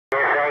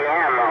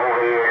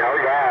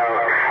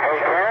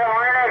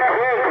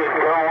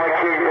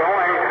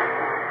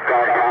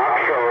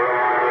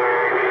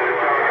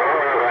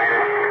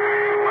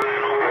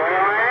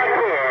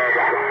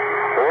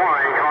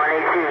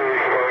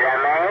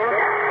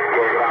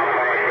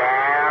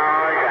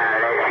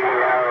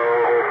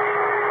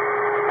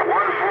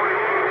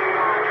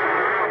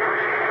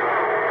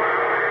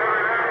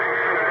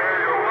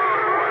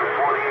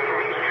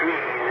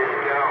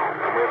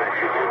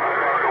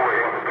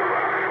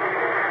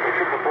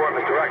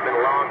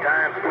long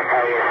time.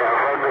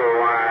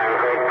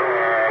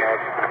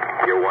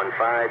 You're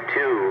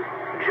 152,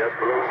 just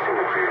below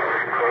Silver.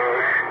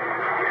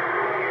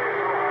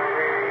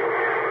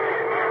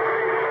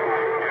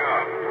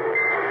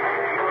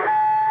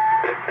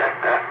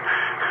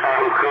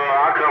 Oh, cool.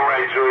 I'll come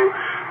right through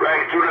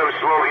them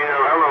smoking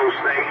hills. Hello,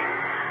 Snake.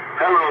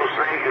 Hello,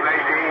 Snake.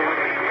 Nice to hear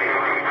you.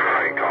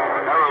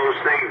 Hello,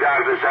 Snake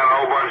Doctor. Sound a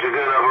whole bunch of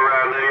good up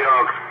around New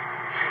York.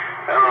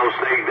 Hello,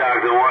 Snake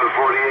Doctor.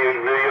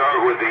 148 New York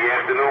with the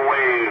afternoon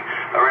wave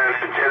around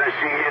the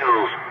Tennessee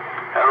hills.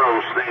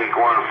 Hello, Snake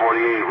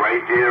 148.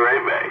 Right there,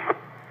 right back.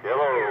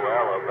 Hello,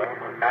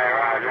 Alabama. Hey,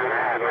 roger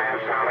that, man.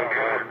 Sounding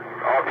good.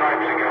 All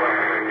types of good.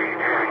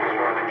 Just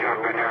wanted to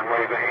jump in here and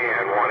wave a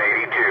hand.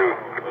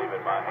 182.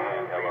 Waving my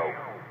hand. Hello.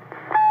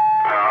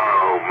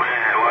 Oh,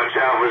 man. Watch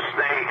out for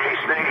Snake. Hey,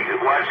 Snake.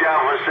 Watch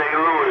out for St.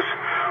 Louis.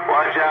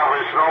 Watch out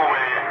for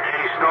Snowman.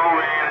 Hey,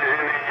 Snowman is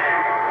in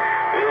there.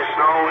 There's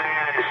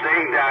Snowman and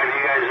Snake Doctor.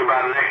 You guys are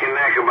about neck and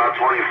neck, about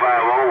 25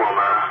 over,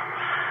 man.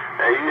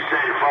 Hey, you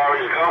said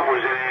Forrest Gump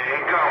was in there.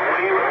 Hey, Gump,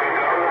 where you at,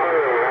 Gump?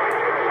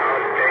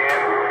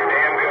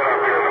 Damn good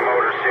up here in the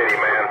Motor City,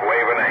 man.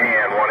 Waving a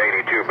hand.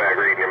 182 back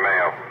reading your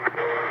mail.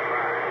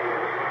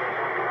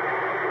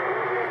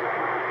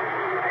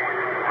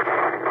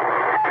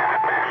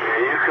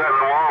 You cutting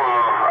the wall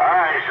off. All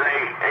right,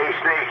 Snake. Hey,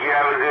 Snake, you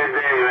have a good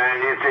day, man.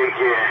 You take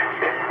care.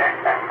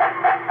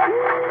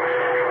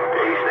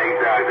 Hey, Snake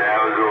Doctor,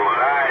 have a good one.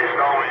 All right,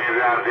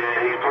 Snowman's out there.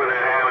 He's putting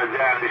that hammer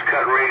down. He's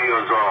cutting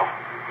radios off.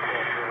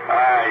 All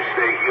right,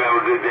 Snake, you have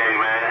a good day,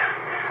 man.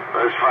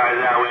 Let's find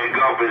out where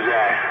Gump is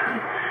at.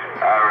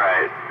 All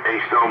right. Hey,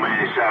 Snowman,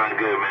 you sounding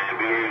good, man.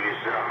 Behave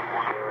yourself.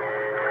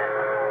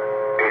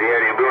 Hey,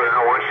 Daddy, you doing?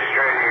 I want you to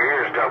straighten your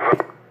ears,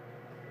 tough.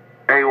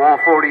 Hey,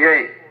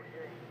 148.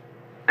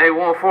 Hey,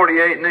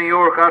 148 New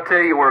York, I'll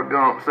tell you where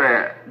Gump's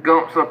at.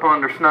 Gump's up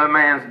under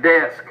Snowman's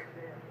desk.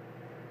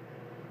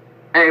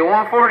 Hey,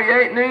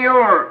 148 New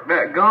York,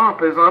 that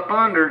Gump is up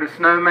under the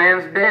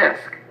Snowman's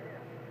desk.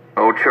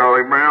 Old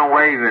Charlie Brown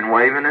waving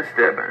and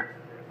stepping.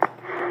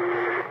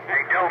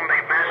 Hey, tell him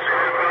they best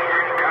serve me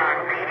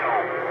incognito.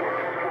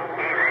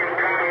 He's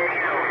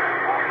incognito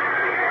now.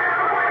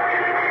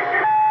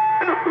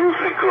 Who's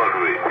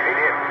recording me?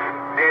 Hey,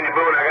 Danny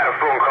Boone, I got a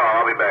phone call.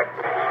 I'll be back.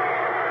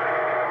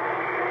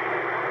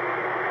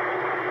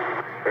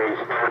 Hey,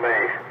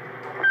 Snowman.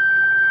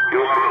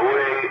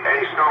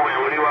 Hey, Snowman,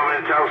 what do you want me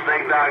to tell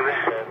Snake Doctor?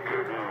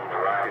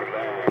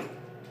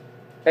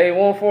 Hey,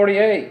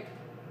 148.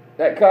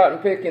 That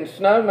cotton-picking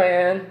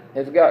Snowman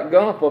has got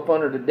Gump up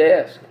under the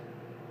desk.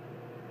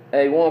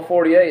 Hey,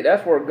 148,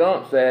 that's where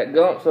Gump's at.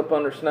 Gump's up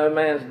under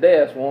Snowman's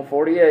desk,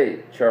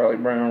 148. Charlie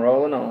Brown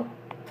rolling on.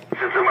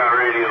 Listen to my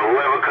radio.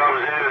 Whoever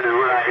comes in is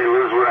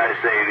what I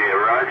say there,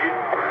 Roger.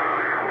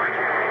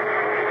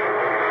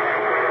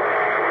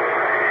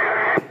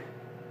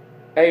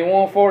 Hey,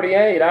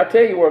 148, I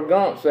tell you where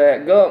Gump's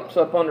at. Gump's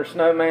up under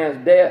Snowman's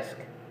desk.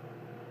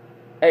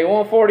 Hey,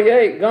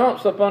 148,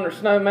 Gump's up under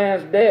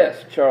Snowman's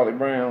desk. Charlie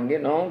Brown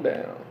getting on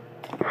down.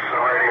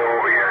 Sorry,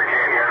 over here.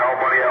 Can't hear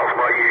nobody else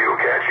but you.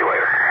 Catch you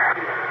later.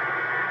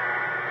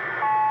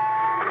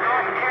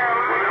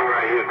 Whenever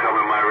I hear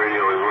coming my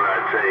radio is what I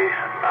say.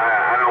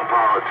 I don't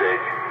politic.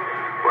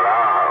 But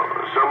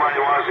somebody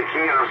wants to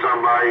key on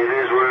somebody, it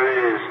is what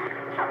it is.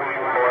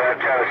 Boy, that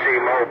Tennessee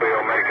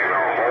mobile making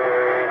all